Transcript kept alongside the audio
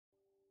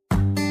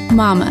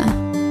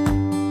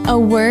Mama. A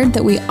word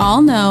that we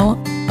all know,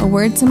 a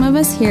word some of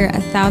us hear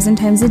 1,000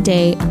 times a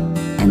day,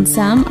 and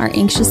some are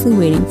anxiously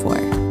waiting for.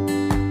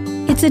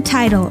 It's a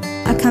title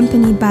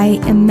accompanied by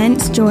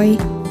immense joy,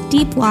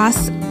 deep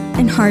loss,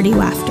 and hearty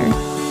laughter.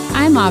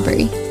 I'm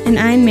Aubrey. And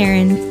I'm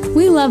Marin.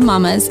 We love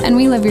mamas, and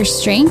we love your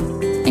strength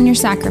and your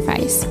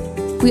sacrifice.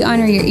 We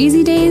honor your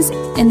easy days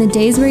and the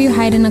days where you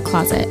hide in a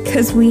closet.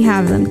 Because we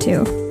have them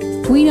too.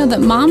 We know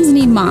that moms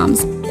need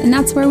moms, and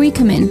that's where we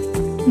come in.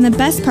 And the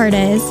best part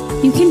is,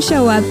 you can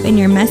show up in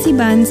your messy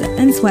buns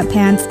and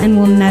sweatpants and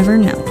we'll never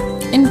know.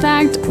 In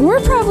fact,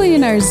 we're probably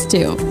in ours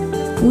too.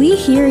 We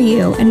hear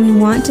you and we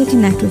want to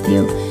connect with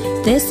you.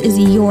 This is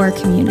your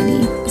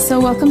community. So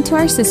welcome to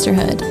our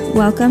sisterhood.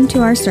 Welcome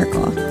to our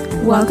circle.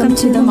 Welcome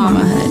to the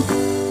mamahood.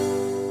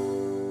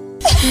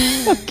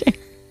 Okay.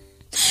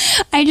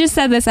 I just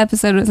said this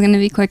episode was going to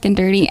be quick and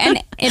dirty,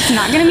 and it's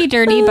not going to be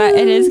dirty, but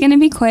it is going to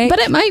be quick. But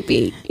it might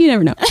be. You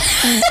never know.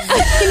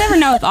 You never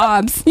know with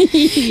Obs.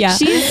 Yeah.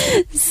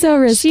 She's so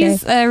risky.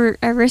 She's a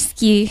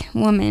risky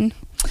woman.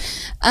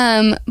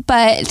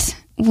 But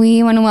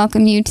we want to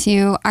welcome you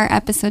to our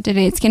episode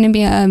today. It's going to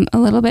be a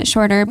little bit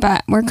shorter,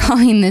 but we're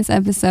calling this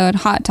episode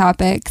Hot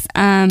Topics.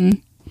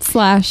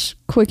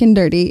 / quick and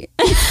dirty.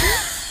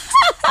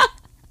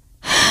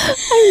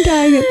 I'm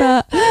dying at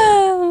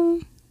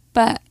that.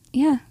 But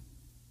yeah,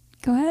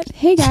 go ahead.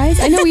 Hey guys,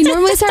 I know we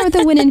normally start with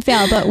a win and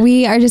fail, but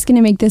we are just going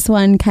to make this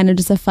one kind of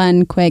just a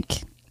fun,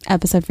 quick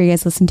episode for you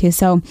guys to listen to.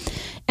 So,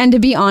 and to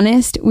be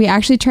honest, we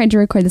actually tried to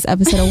record this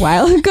episode a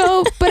while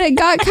ago, but it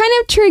got kind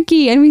of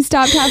tricky and we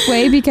stopped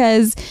halfway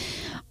because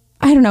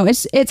I don't know,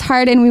 it's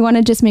hard, and we want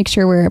to just make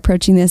sure we're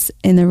approaching this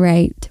in the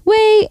right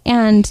way,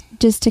 and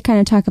just to kind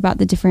of talk about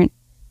the different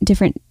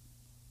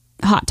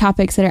hot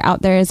topics that are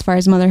out there as far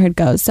as motherhood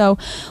goes. So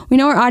we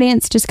know our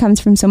audience just comes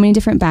from so many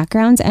different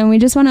backgrounds, and we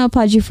just want to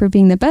applaud you for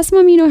being the best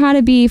mom you know how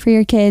to be for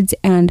your kids.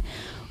 And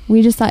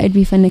we just thought it'd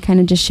be fun to kind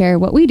of just share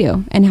what we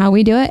do and how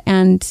we do it.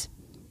 And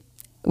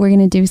we're going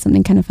to do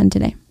something kind of fun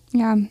today.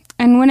 Yeah.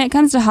 And when it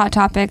comes to hot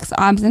topics,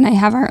 Obs and I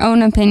have our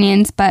own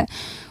opinions, but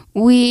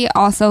we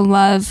also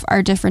love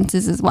our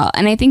differences as well.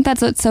 And I think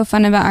that's what's so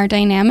fun about our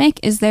dynamic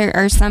is there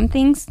are some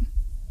things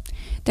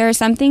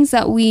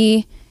that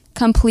we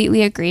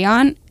completely agree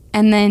on,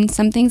 and then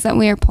some things that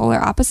we are polar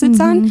opposites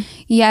on,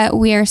 yet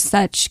we are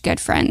such good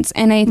friends.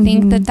 And I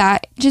think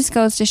that just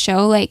goes to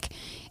show, like,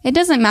 it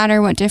doesn't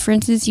matter what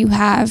differences you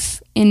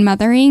have in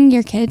mothering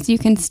your kids, you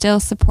can still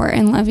support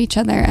and love each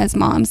other as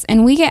moms.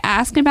 And we get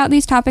asked about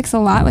these topics a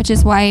lot, which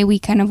is why we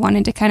kind of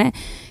wanted to kind of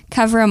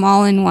cover them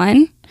all in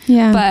one.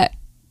 Yeah. But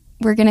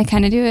we're going to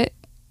kind of do it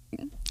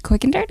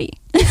quick and dirty.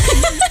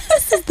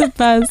 This is the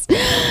best.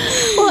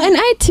 Well, and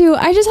I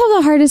just have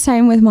the hardest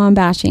time with mom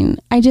bashing.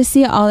 I just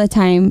see it all the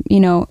time, you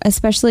know,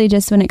 especially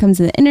just when it comes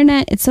to the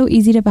internet. It's so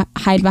easy to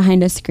hide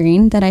behind a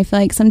screen that I feel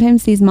like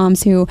sometimes these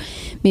moms who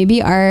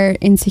maybe are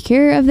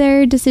insecure of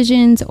their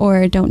decisions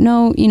or don't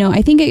know, you know,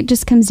 I think it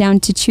just comes down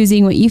to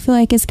choosing what you feel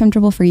like is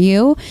comfortable for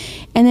you,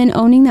 and then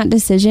owning that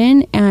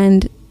decision,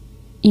 and,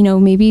 you know,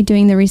 maybe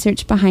doing the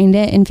research behind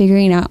it and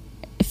figuring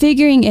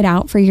it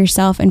out for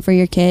yourself and for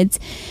your kids.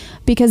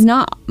 Because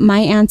not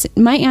my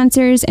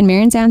answers and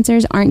Marin's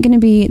answers aren't going to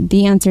be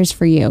the answers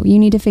for you. You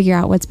need to figure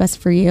out what's best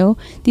for you.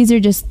 These are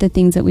just the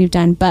things that we've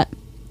done. But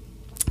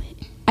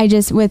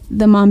with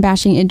the mom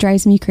bashing, it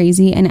drives me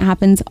crazy, and it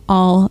happens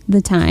all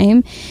the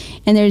time.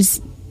 And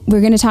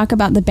we're going to talk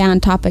about the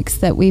banned topics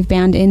that we've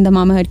banned in the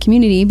mamahood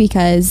community,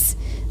 because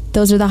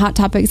those are the hot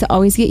topics that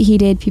always get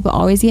heated. People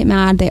always get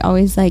mad. They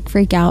always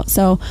freak out.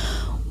 So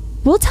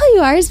we'll tell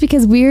you ours,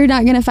 because we're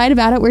not going to fight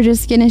about it. We're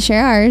just going to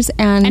share ours.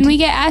 And we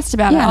get asked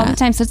about it all the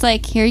time. So it's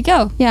like, here you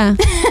go. Yeah.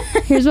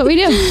 Here's what we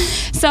do.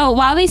 So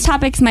while these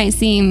topics might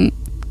seem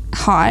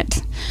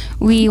hot,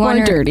 we want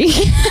to... Or dirty.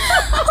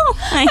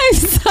 I'm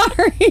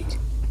sorry.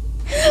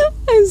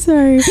 I'm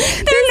sorry.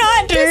 They're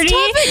not dirty.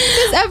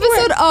 This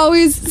episode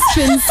always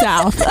spins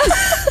south.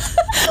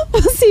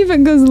 We'll see if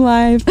it goes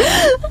live.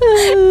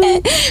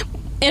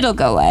 It'll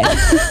go live.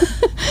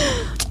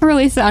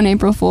 Release it on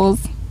April Fool's.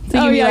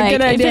 So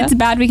good idea. If it's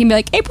bad, we can be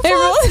like, April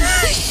Fool's.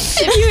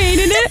 If you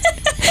hated it,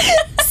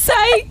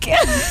 psych.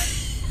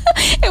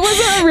 It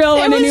wasn't a real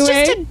one anyway.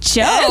 It was just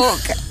a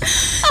joke.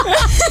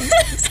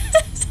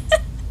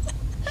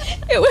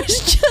 It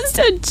was just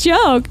a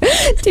joke.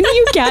 Didn't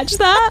you catch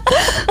that?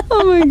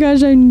 Oh my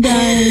gosh, I'm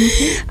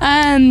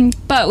dying.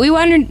 But we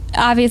want to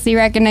obviously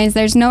recognize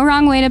there's no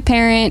wrong way to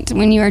parent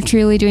when you are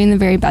truly doing the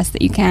very best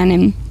that you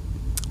can.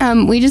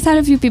 And we just had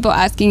a few people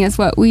asking us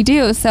what we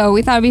do, so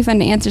we thought it'd be fun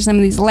to answer some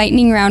of these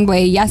lightning round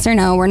way, yes or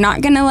no. We're not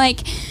gonna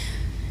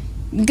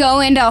go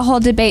into a whole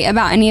debate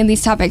about any of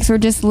these topics. We're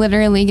just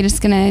literally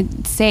just gonna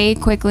say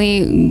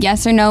quickly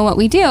yes or no what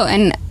we do.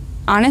 And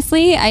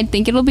honestly, I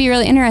think it'll be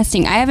really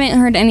interesting. I haven't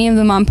heard any of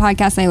the mom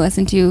podcasts I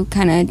listen to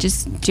kind of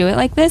just do it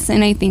like this,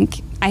 and I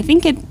think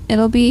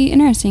it'll be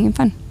interesting and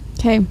fun.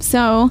 Okay,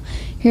 so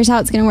here's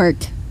how it's gonna work.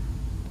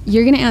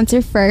 You're going to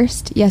answer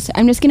first. Yes,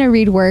 I'm just going to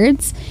read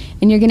words,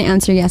 and you're going to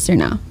answer yes or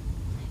no.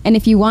 And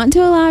if you want to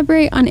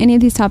elaborate on any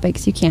of these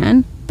topics, you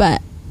can,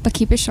 but But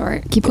keep it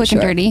short. Keep quick it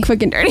short. and dirty.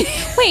 Quick and dirty.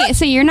 Wait,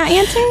 so you're not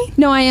answering?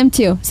 No, I am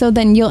too. So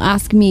then you'll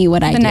ask me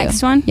what I do. The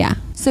next one? Yeah.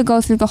 So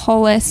go through the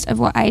whole list of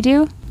what I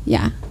do?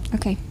 Yeah.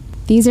 Okay.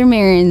 These are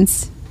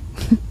Marin's.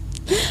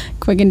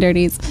 Quick and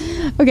dirties.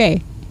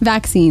 Okay.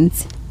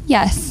 Vaccines.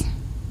 Yes.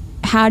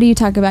 How do you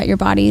talk about your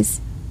bodies?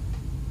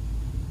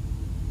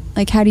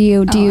 Like, how do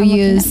you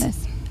use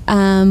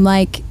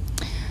like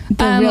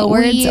the real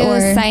words we use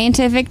or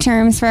scientific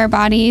terms for our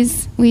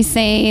bodies? We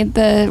say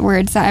the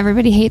words that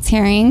everybody hates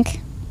hearing,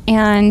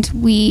 and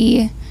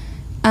we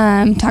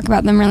talk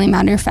about them really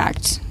matter of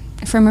fact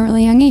from a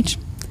really young age.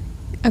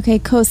 okay,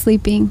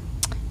 co-sleeping,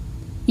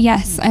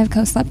 Yes, I've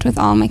co-slept with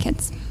all my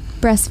kids.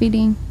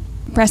 breastfeeding,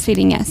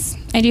 Breastfeeding, yes.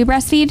 I do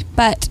breastfeed,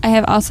 but I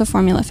have also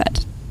formula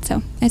fed,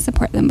 so I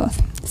support them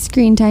both.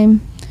 screen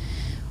time,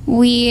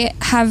 We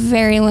have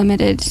very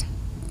limited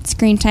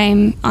screen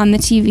time on the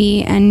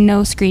TV and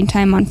no screen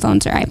time on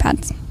phones or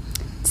iPads.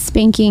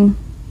 spanking,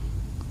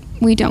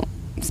 We don't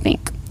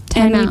spank.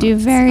 Time And we out. do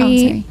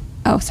very...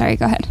 Oh, Oh, sorry,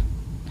 go ahead.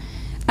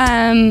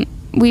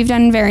 We've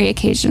done very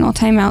occasional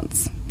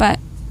timeouts, but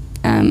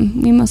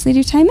we mostly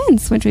do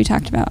time-ins, which we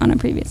talked about on a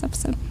previous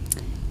episode.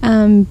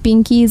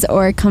 binkies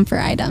or comfort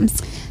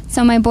items.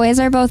 So my boys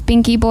are both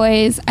binky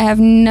boys. I have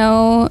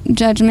no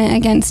judgment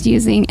against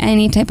using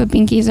any type of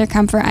binkies or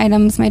comfort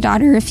items. My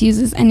daughter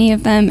refuses any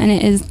of them, and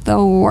it is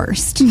the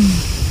worst.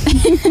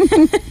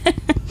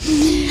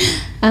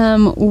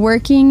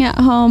 Working at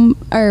home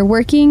or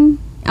working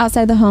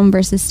outside the home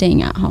versus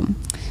staying at home.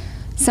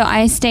 So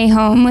I stay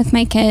home with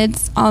my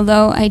kids,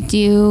 although I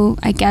do,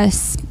 I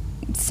guess,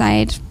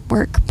 side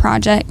work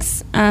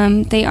projects.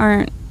 They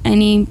aren't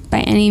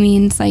by any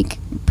means like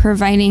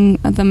providing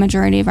the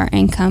majority of our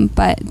income,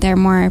 but they're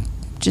more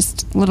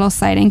just little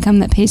side income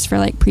that pays for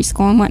like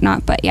preschool and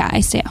whatnot. But yeah,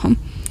 I stay at home.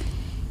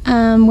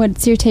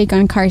 What's your take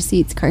on car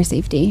seats, car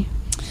safety?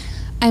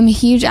 I'm a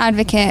huge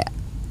advocate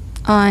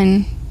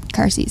on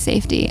car seat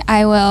safety.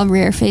 I will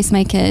rear face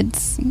my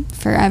kids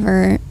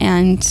forever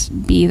and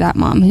be that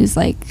mom who's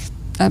like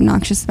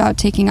obnoxious about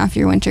taking off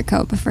your winter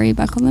coat before you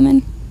buckle them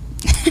in.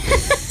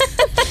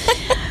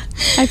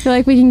 I feel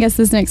like we can guess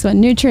this next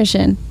one.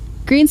 Nutrition.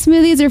 Green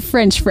smoothies or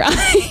French fries?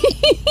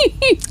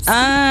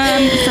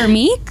 For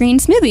me, green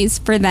smoothies.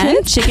 For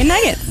them, chicken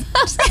nuggets.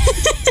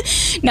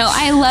 No,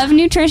 I love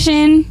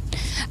nutrition.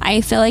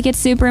 I feel like it's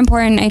super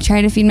important. I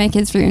try to feed my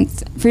kids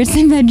fruits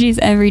and veggies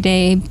every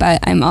day, but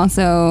I'm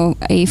also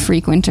a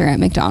frequenter at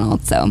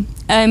McDonald's, so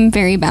I'm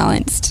very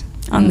balanced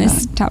on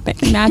this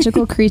topic.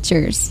 Magical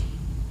creatures.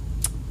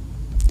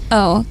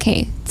 Oh,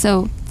 okay.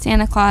 So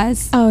Santa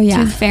Claus. Oh, yeah.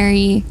 Tooth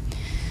Fairy.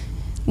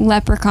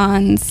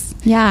 Leprechauns.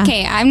 Yeah.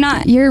 Okay, I'm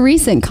not... You're a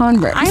recent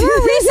convert. I'm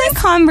a recent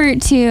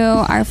convert to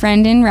our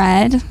friend in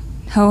red.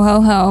 Ho,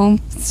 ho, ho,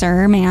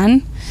 sir,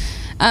 man.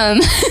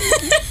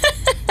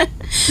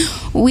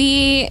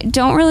 We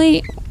don't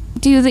really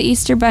do the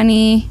Easter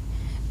Bunny.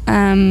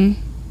 I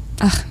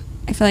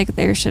feel like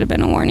there should have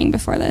been a warning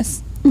before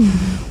this.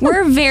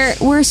 We're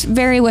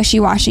very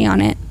wishy-washy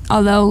on it,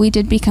 although we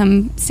did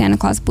become Santa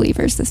Claus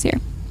believers this year.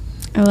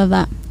 I love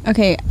that.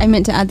 Okay, I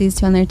meant to add these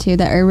two on there too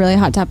that are really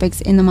hot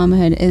topics in the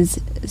mamahood is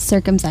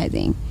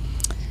circumcising.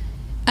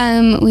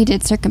 We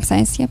did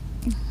circumcise, yep.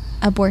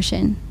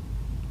 Abortion.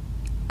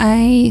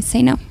 I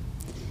say no.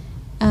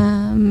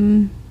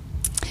 Can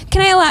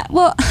I elaborate?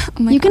 Well, oh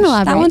my You gosh, can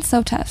elaborate. That one's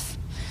so tough.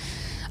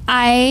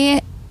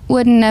 I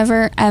would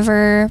never,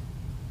 ever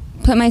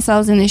put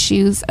myself in the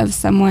shoes of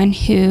someone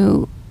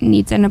who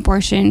needs an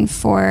abortion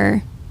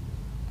for,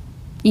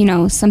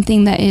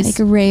 something that is Like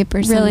a rape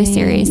or something. really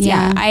serious.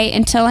 Yeah.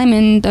 Until I'm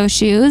in those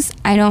shoes,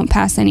 I don't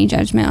pass any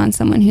judgment on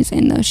someone who's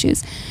in those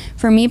shoes.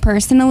 For me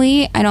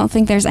personally, I don't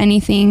think there's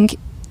anything,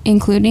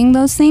 including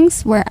those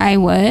things, where I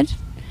would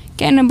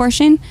get an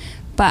abortion,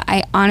 but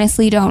I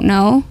honestly don't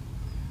know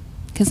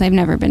because I've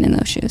never been in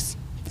those shoes.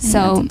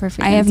 So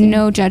I have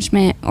no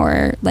judgment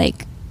or I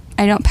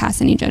don't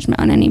pass any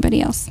judgment on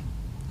anybody else.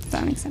 Does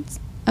that make sense?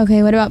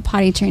 Okay, what about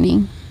potty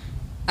training?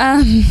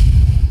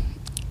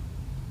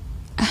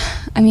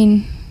 I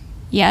mean,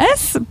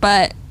 yes,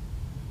 but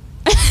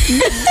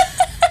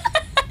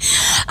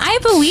I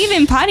believe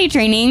in potty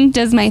training.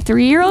 Does my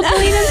 3-year-old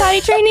believe in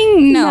potty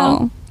training?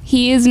 No.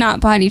 He is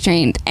not potty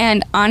trained.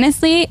 And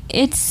honestly,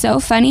 it's so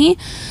funny.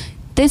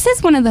 This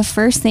is one of the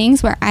first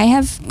things where I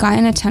have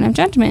gotten a ton of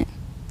judgment.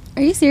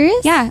 Are you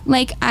serious? Yeah.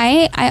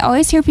 I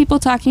always hear people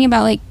talking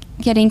about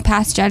getting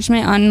past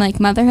judgment on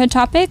motherhood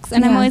topics.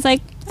 And I'm always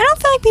like, I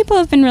don't feel like people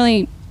have been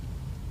really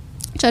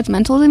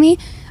judgmental to me.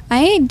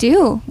 I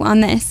do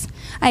on this.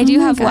 I do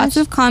have lots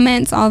of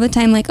comments all the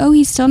time oh,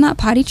 he's still not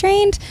potty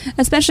trained,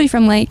 especially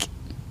from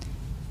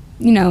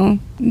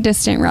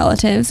distant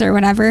relatives or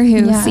whatever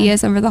who see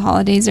us over the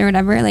holidays or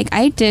whatever.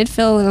 I did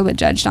feel a little bit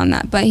judged on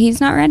that, but he's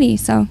not ready,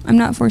 so I'm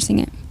not forcing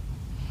it.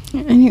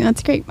 I think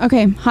that's great.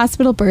 Okay,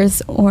 hospital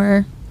births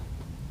or...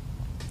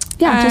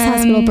 Yeah, just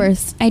hospital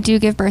births. I do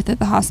give birth at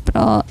the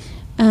hospital.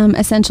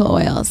 Essential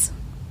oils.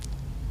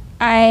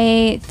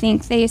 I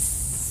think they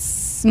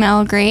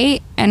smell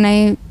great, and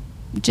I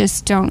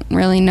just don't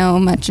really know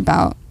much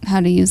about how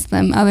to use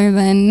them other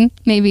than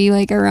maybe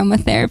like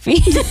aromatherapy.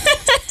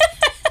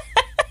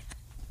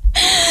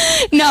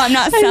 No, I'm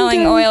not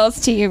selling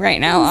oils to you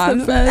right now. I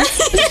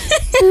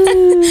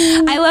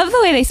love the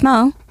way they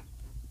smell.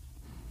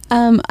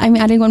 I'm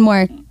adding one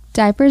more.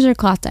 Diapers or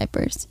cloth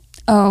diapers?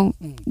 Oh,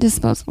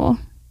 disposable.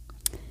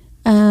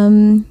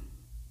 Um,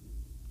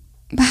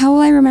 But how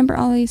will I remember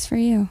all these for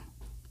you?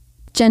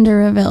 Gender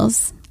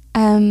reveals.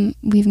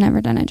 We've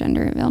never done a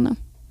gender reveal, no.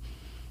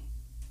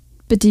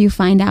 But do you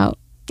find out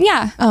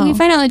Yeah, Oh. we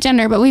find out the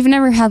gender, but we've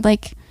never had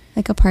like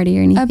a party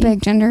or anything? a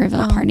big gender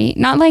reveal party.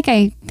 Not like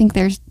I think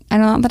I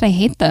don't know that I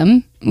hate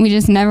them. We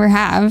just never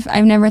have.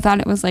 I've never thought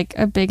it was like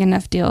a big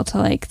enough deal to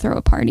like throw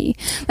a party.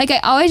 Like I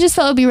always just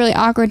felt it would be really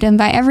awkward to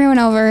invite everyone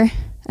over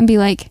and be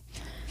like,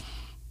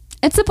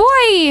 it's a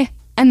boy.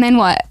 And then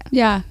what?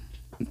 Yeah.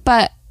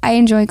 But I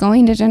enjoy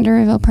going to gender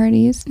reveal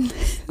parties.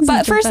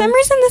 But for some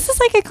reason, this is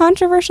like a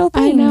controversial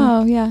thing. I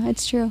know. Yeah,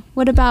 it's true.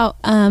 What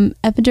about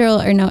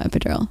epidural or no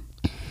epidural?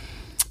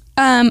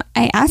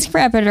 I asked for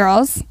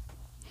epidurals.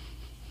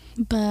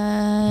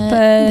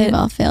 But they've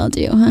all failed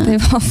you, huh?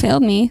 They've all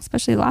failed me,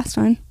 especially the last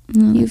one.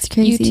 That's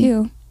crazy. You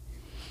too.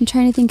 I'm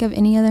trying to think of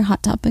any other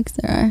hot topics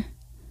there are.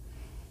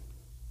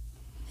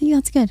 I think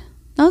that's good.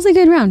 That was a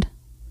good round.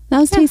 That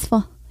was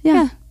tasteful.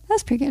 Yeah,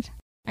 that's pretty good.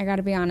 I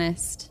gotta be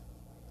honest.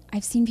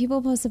 I've seen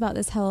people post about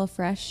this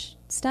HelloFresh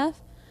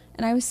stuff,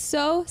 and I was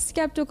so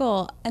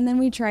skeptical. And then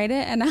we tried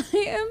it, and I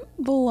am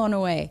blown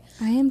away.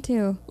 I am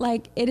too.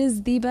 Like, it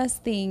is the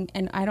best thing,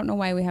 and I don't know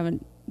why we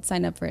haven't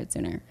signed up for it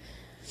sooner.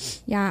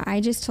 Yeah,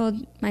 I just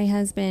told my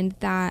husband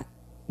that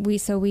we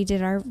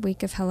did our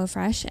week of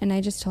HelloFresh, and I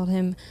just told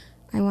him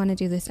I want to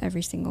do this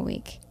every single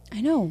week.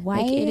 I know.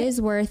 Why? Like, it is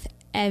worth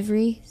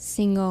every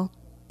single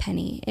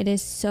penny. It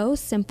is so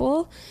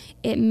simple.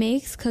 It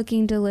makes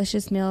cooking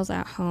delicious meals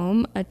at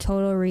home a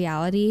total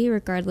reality,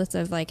 regardless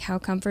of like how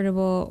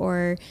comfortable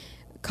or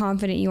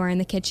confident you are in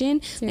the kitchen.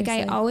 Seriously. Like,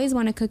 I always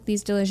want to cook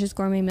these delicious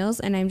gourmet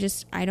meals, and I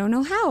don't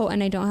know how,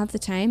 and I don't have the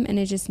time, and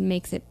it just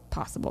makes it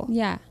possible.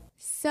 Yeah.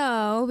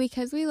 So,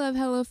 because we love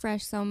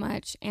HelloFresh so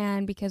much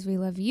and because we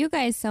love you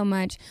guys so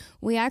much,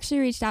 we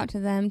actually reached out to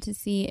them to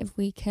see if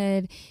we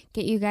could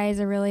get you guys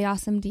a really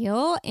awesome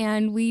deal,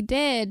 and we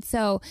did.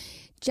 So,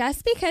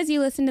 just because you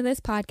listen to this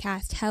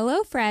podcast,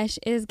 HelloFresh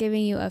is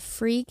giving you a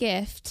free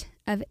gift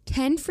of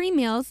 10 free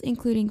meals,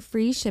 including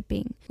free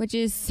shipping, which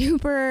is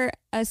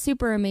a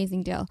super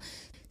amazing deal.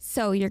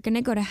 So you're going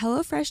to go to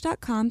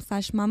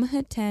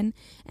HelloFresh.com/Mamahood10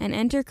 and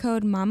enter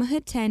code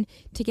Mamahood10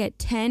 to get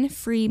 10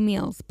 free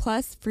meals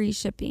plus free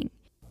shipping.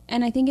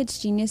 And I think it's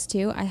genius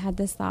too. I had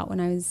this thought when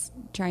I was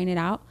trying it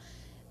out.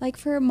 Like,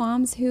 for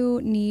moms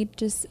who need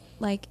just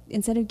like,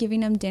 instead of giving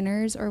them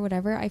dinners or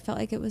whatever, I felt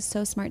like it was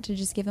so smart to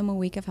just give them a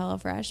week of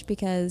HelloFresh,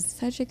 because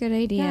such a good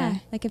idea. Yeah,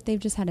 like if they've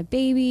just had a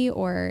baby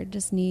or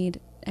just need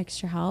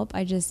extra help,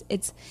 it's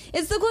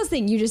the coolest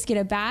thing. You just get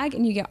a bag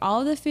and you get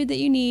all of the food that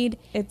you need.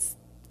 It's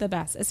the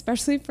best,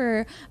 especially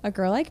for a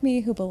girl like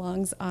me who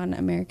belongs on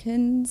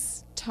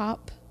American's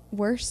Top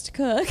Worst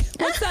Cook.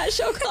 What's that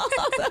show called?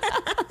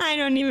 I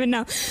don't even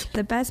know.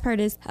 The best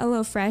part is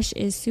HelloFresh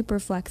is super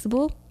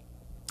flexible.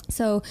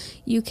 So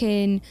you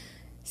can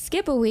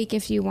skip a week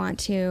if you want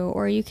to,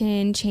 or you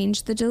can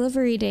change the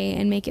delivery day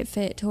and make it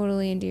fit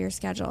totally into your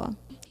schedule.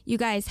 You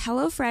guys,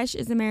 HelloFresh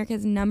is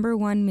America's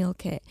 #1 meal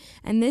kit,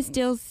 and this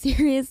deal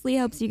seriously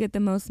helps you get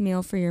the most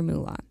meal for your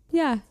moolah.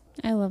 Yeah,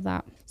 I love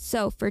that.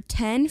 So for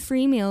 10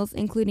 free meals,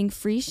 including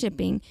free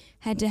shipping,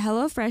 head to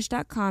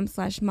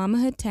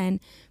HelloFresh.com/Mamahood10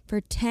 for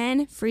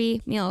 10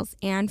 free meals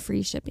and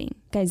free shipping.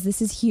 Guys,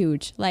 this is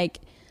huge. Like,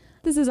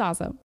 this is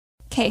awesome.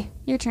 Okay,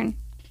 your turn.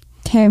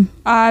 Okay.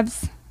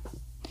 Obs.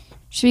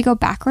 Should we go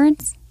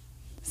backwards?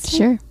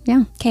 Sure.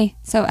 Yeah. Okay,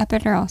 so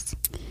epidurals.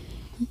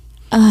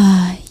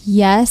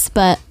 Yes,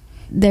 but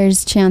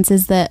there's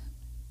chances that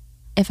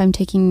if I'm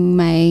taking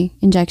my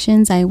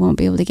injections, I won't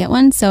be able to get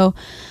one. So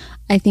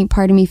I think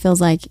part of me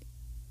feels like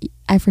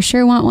I for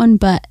sure want one,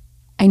 but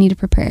I need to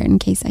prepare in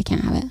case I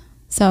can't have it.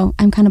 So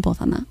I'm kind of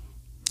both on that.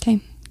 Okay.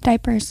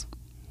 Diapers.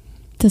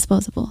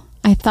 Disposable.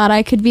 I thought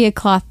I could be a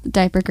cloth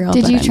diaper girl.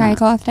 Did you I'm try not.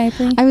 cloth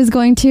diapering? I was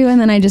going to,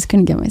 and then I just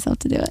couldn't get myself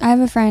to do it. I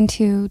have a friend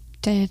who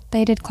did.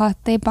 They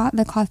bought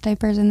the cloth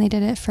diapers and they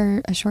did it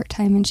for a short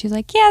time, and she was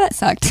like, yeah, that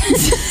sucked.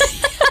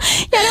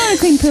 Yeah, I don't want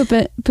to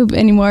clean poop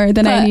anymore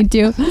than I need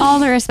to. All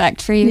the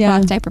respect for you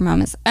cloth diaper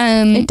mamas.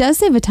 It does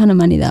save a ton of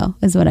money though,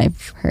 is what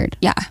I've heard.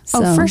 Yeah.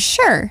 So. Oh, for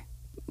sure.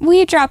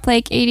 We drop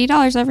like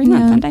 $80 every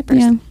month on diapers.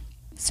 Yeah.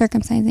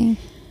 Circumcising.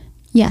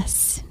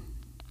 Yes.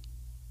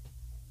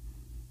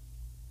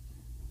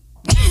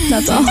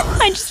 That's all.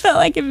 I just felt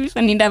like it'd be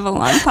funny to have a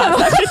long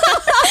pause.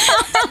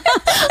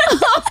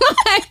 Oh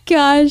my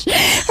gosh.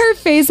 Her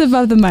face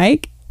above the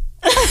mic.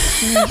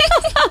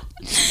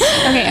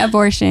 Okay,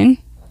 abortion.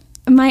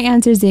 My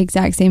answer is the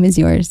exact same as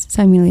yours,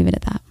 so I'm going to leave it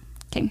at that.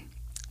 Okay.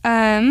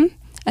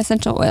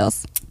 Essential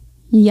oils.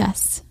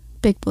 Yes.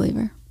 Big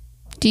believer.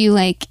 Do you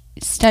like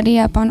study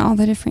up on all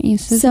the different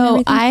uses?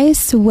 So I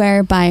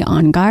swear by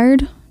On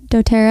Guard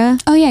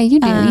doTERRA. Oh yeah, you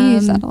do. You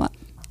use that a lot.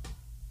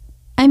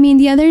 I mean,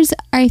 the others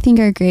I think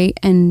are great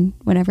and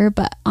whatever,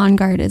 but On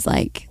Guard is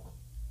like,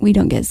 we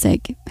don't get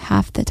sick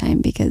half the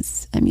time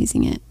because I'm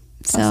using it.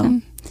 So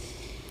Awesome.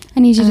 I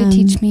need you to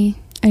teach me.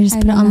 I just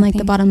put it know on like the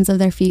nothing. bottoms of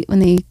their feet when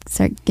they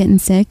start getting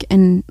sick,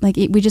 and like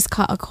we just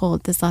caught a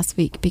cold this last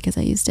week because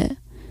I used it.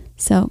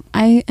 So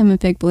I am a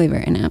big believer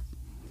in it.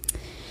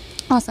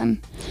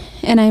 Awesome.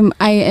 And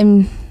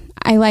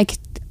I like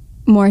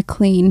more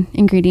clean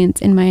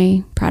ingredients in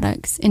my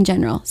products in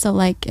general. So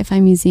like if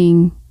I'm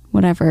using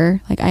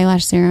whatever, like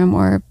eyelash serum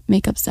or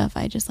makeup stuff,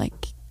 I just like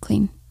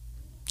clean.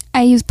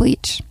 I use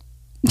bleach.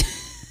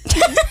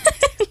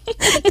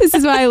 This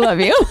is why I love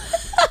you.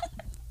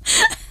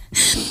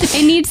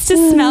 It needs to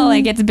smell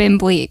like it's been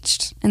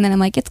bleached. And then I'm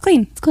like, it's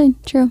clean. It's clean.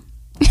 True.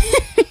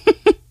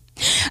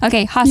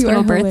 Okay, You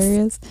hospital are births.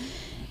 hilarious.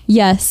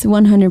 Yes,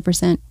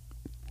 100%.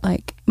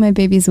 Like my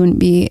babies wouldn't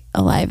be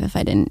alive if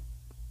I didn't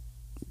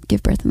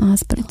give birth in the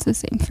hospital. It's the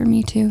same for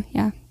me too.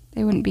 Yeah,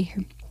 they wouldn't be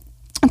here.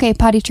 Okay,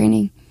 potty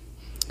training.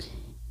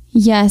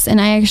 Yes, and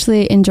I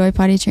actually enjoy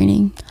potty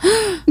training.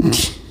 Oh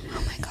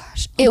my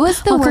gosh. It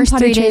was the I'll come worst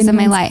potty 3 days train of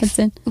my once, life.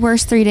 Hudson.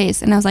 Worst 3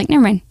 days. And I was like,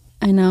 never mind.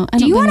 I know.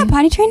 Do you want to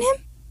potty train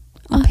him?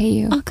 I'll pay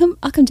you. I'll come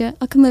do it.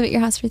 I'll come live at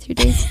your house for 3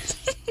 days.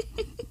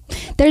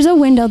 There's a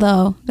window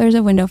though. There's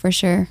a window for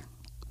sure.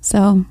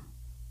 So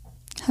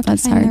Have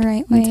that's to find hard. the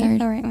right way, That's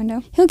hard. the right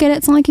window. he'll get it.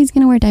 It's not like he's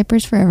gonna wear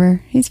diapers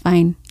forever. He's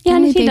fine. Yeah, and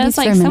Only if he babies does,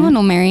 like, for a minute. someone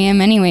will marry him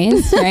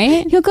anyways,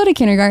 right? He'll go to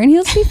kindergarten.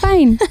 He'll be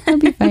fine. He'll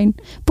be fine.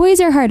 Boys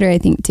are harder, I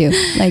think, too.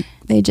 Like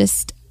they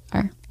just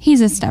are.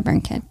 He's a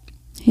stubborn kid.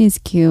 He's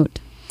cute.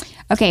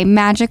 Okay,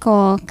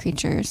 magical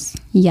creatures.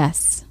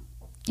 Yes.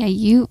 Yeah,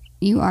 you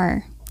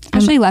are.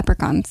 Especially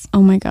leprechauns.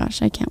 Oh my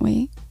gosh, I can't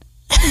wait.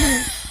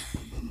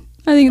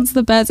 I think it's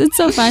the best. It's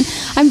so fun.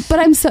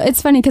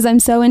 It's funny because I'm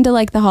so into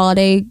like the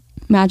holiday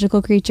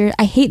magical creature.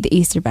 I hate the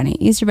Easter Bunny.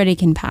 Easter Bunny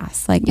can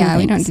pass. Like, Yeah, no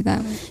we don't thanks. do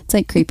that. It's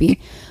like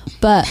creepy.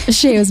 But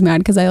Shay was mad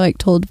because I like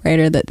told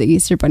Ryder that the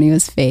Easter Bunny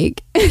was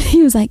fake.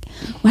 He was like,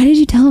 "Why did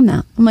you tell him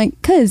that?" I'm like,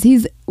 "Cause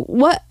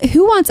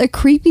who wants a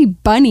creepy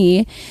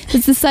bunny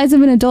that's the size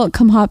of an adult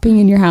come hopping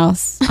in your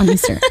house on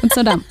Easter?" It's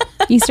so dumb.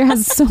 Easter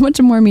has so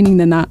much more meaning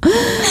than that.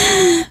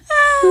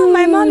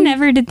 My mom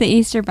never did the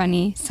Easter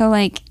bunny. So,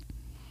 like,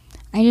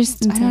 I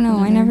don't know.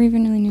 I never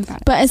even really knew about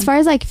it. But as far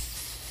as like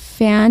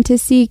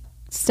fantasy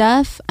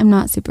stuff, I'm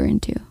not super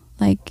into.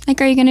 Like,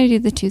 are you going to do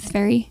the tooth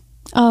fairy?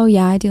 oh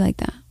yeah, I do like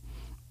that.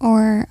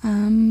 Or,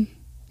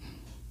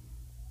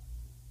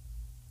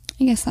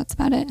 I guess that's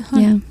about it,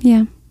 huh?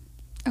 Yeah.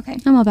 Okay.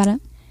 I'm all about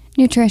it.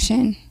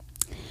 Nutrition.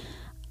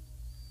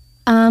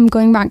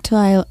 Going back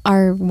to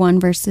our 1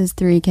 versus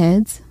 3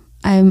 kids,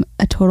 I'm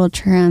a total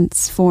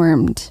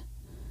transformed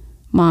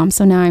mom.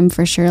 So now I'm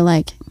for sure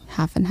like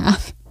half and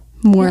half.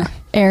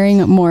 Airing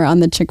more on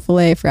the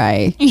Chick-fil-A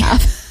fry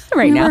half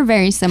right now. We're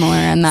very similar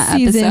on that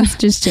Seasons episode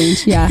just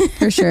changed. Yeah,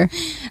 for sure.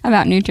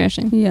 about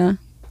nutrition. Yeah.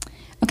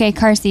 Okay,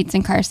 car seats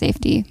and car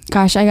safety.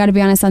 Gosh, I got to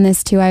be honest on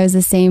this too. I was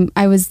the same.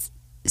 I was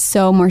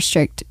so more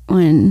strict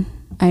when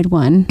I had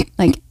 1.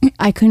 Like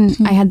I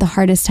had the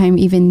hardest time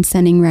even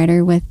sending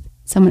Ryder with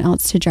someone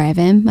else to drive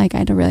him. Like I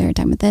had a really hard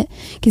time with it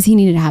because he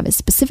needed to have a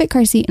specific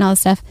car seat and all this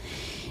stuff.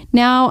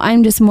 Now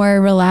I'm just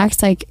more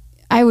relaxed. Like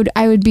I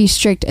would be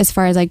strict as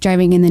far as like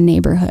driving in the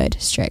neighborhood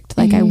strict.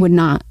 Like I would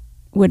not.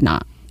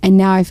 And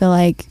now I feel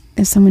like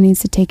if someone needs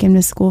to take him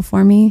to school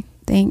for me,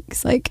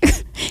 thanks. Like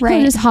Right.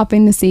 he'll just hop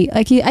in the seat.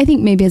 Like I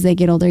think maybe as they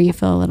get older, you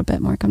feel a little bit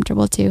more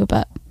comfortable too,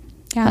 but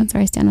Yeah. that's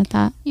where I stand with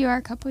that. You are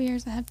a couple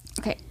years ahead.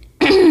 Okay.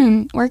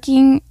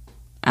 Working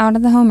out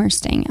of the home or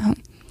staying at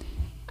home?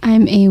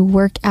 I'm a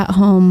work at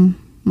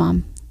home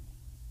mom.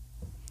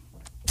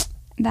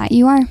 That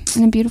you are.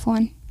 And a beautiful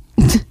one.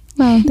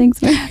 Well,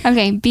 thanks.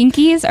 Okay.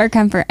 Binkies or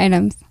comfort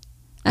items?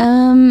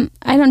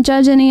 I don't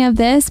judge any of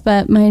this,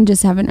 but mine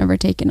just haven't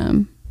overtaken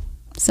them.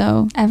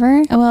 So,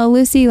 Ever? well,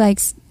 Lucy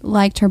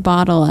liked her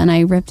bottle, and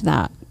I ripped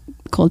that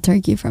cold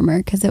turkey from her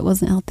because it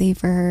wasn't healthy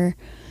for her.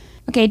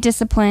 Okay.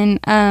 Discipline.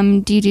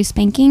 Do you do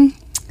spanking?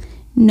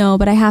 No,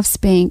 but I have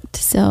spanked.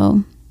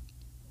 So,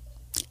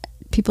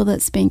 people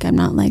that spank, I'm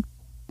not like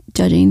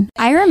judging.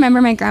 I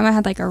remember my grandma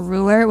had like a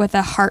ruler with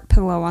a heart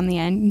pillow on the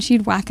end, and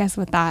she'd whack us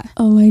with that.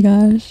 Oh my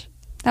gosh.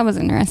 That was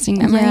an interesting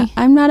memory. Yeah,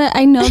 I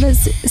know that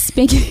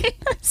spanking.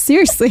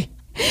 Seriously.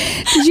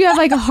 Did you have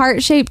like a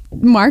heart-shaped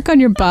mark on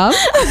your bum?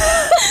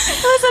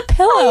 It was a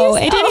pillow.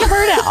 It didn't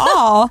hurt at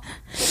all.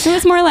 It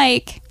was more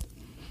like,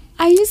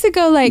 I used to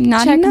go like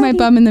Naughty, check my naughty.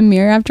 bum in the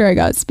mirror after I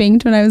got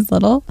spanked when I was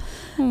little.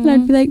 And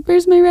I'd be like,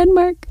 where's my red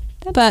mark?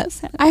 But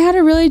so sad. I had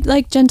a really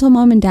like gentle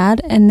mom and dad,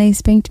 and they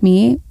spanked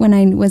me when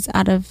I was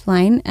out of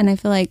line. And I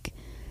feel like,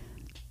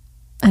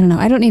 I don't know,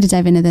 I don't need to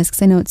dive into this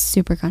because I know it's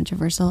super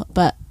controversial,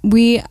 but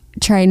we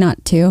try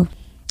not to.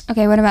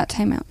 okay, what about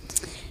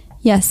timeouts?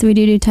 Yes, we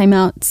do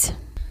timeouts.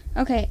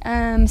 Okay,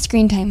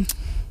 screen time.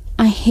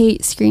 I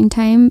hate screen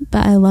time,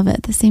 but I love it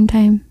at the same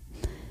time.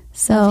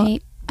 So Love,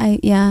 hate.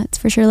 it's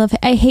for sure love.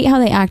 I hate how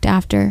they act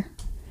after,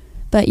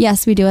 but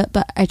yes, we do it,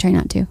 but I try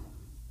not to.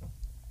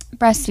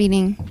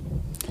 Breastfeeding.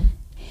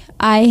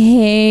 I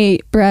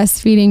hate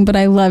breastfeeding, but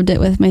I loved it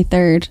with my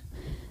 3rd.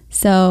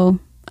 So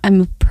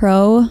I'm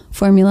pro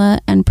formula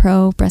and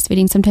pro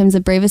breastfeeding. Sometimes the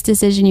bravest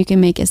decision you can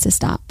make is to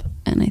stop.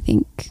 And I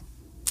think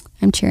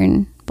I'm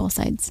cheering both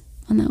sides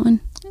on that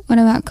one. What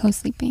about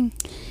co-sleeping?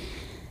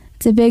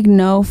 It's a big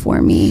no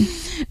for me.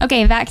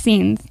 Okay,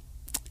 vaccines.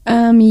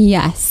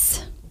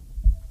 Yes.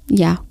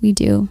 Yeah, we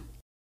do.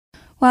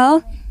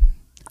 Well,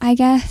 I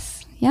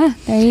guess, yeah,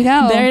 there you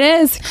go. There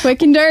it is.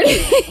 Quick and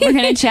dirty. We're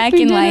going to check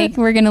and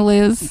we're going to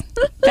lose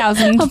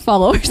thousands of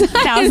followers.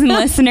 1,000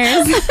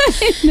 listeners.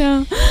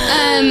 No.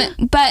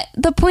 But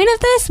the point of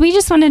this, we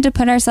just wanted to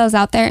put ourselves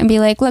out there and be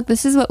like, look,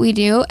 this is what we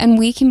do. And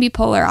we can be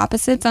polar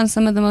opposites on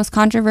some of the most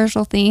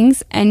controversial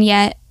things and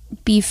yet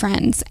be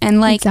friends and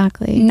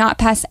not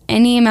pass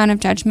any amount of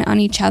judgment on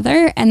each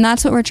other. And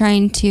that's what we're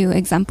trying to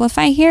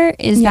exemplify here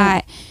is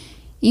that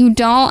you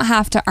don't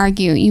have to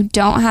argue. You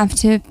don't have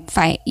to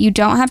fight. You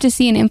don't have to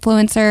see an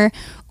influencer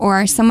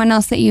or someone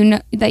else that you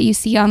know that you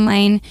see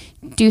online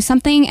do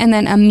something and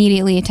then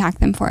immediately attack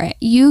them for it.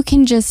 You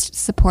can just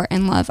support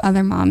and love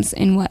other moms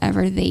in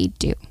whatever they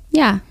do.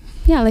 Yeah.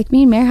 Yeah, like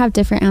me and Mare have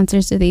different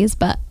answers to these,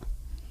 but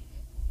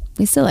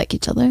we still like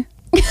each other.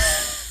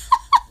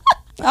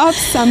 Alp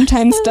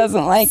sometimes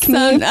doesn't like me,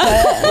 but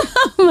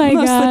oh my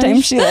most of the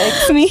time she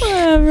likes me.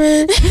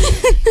 Whatever.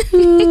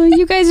 Oh,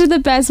 you guys are the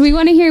best. We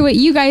want to hear what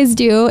you guys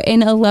do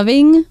in a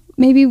loving,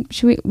 maybe,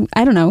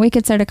 I don't know, we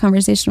could start a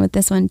conversation with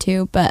this one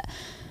too, but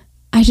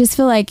I just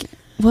feel like,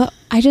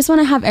 I just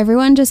want to have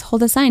everyone just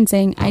hold a sign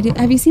saying,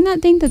 have you seen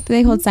that thing that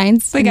they hold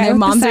signs? The guy with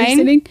moms the sign? are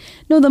sitting?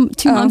 No, the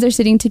two moms are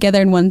sitting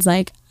together and one's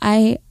like,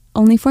 I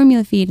only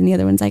formula feed, and the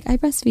other one's like, I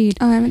breastfeed.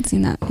 Oh, I haven't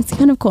seen that. It's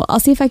kind of cool. I'll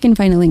see if I can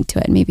find a link to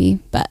it, maybe,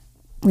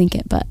 link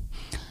it, but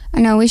I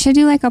know we should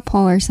do like a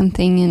poll or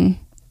something and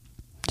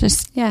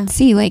just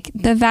see like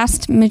the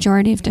vast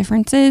majority of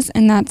differences,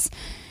 and that's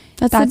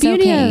the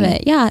beauty of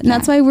it. Yeah, and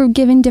that's why we're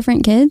giving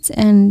different kids,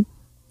 and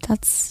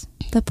that's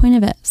the point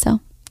of it. So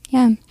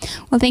yeah,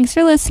 well, thanks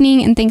for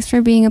listening, and thanks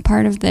for being a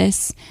part of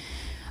this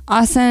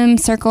awesome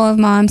circle of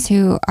moms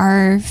who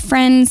are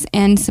friends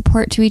and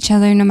support to each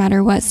other no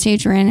matter what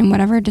stage we're in and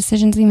whatever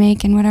decisions we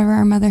make and whatever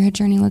our motherhood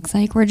journey looks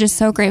like. We're just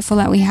so grateful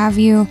that we have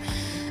you.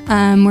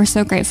 We're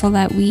so grateful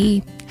that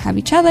we have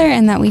each other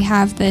and that we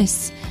have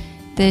this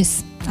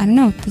I don't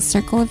know, this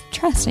circle of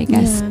trust, I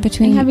guess,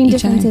 between and having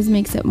each differences other.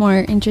 makes it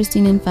more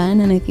interesting and fun,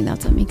 and I think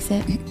that's what makes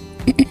it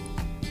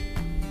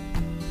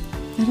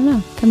I don't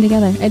know, come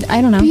together.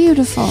 I don't know.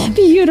 Beautiful.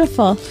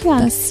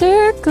 Yeah. The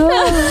circle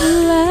of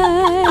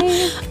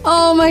life.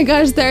 Oh my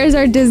gosh, there's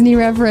our Disney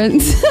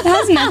reference. It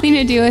has nothing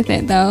to do with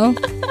it though.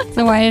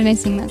 So why did I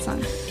sing that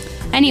song?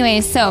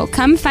 Anyway, so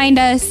come find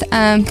us.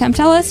 Come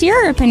tell us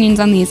your opinions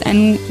on these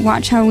and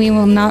watch how we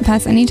will not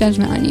pass any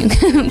judgment on you.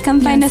 Come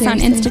find us on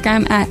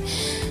Instagram at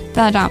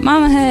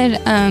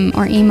the.mamahood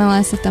or email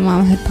us at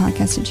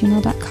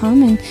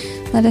themamahoodpodcast@gmail.com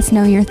and let us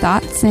know your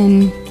thoughts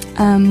and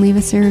leave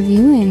us a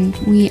review. And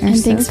we are and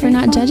so thanks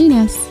grateful. for not judging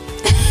us.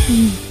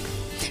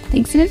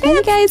 Thanks in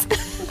advance. Bye, guys.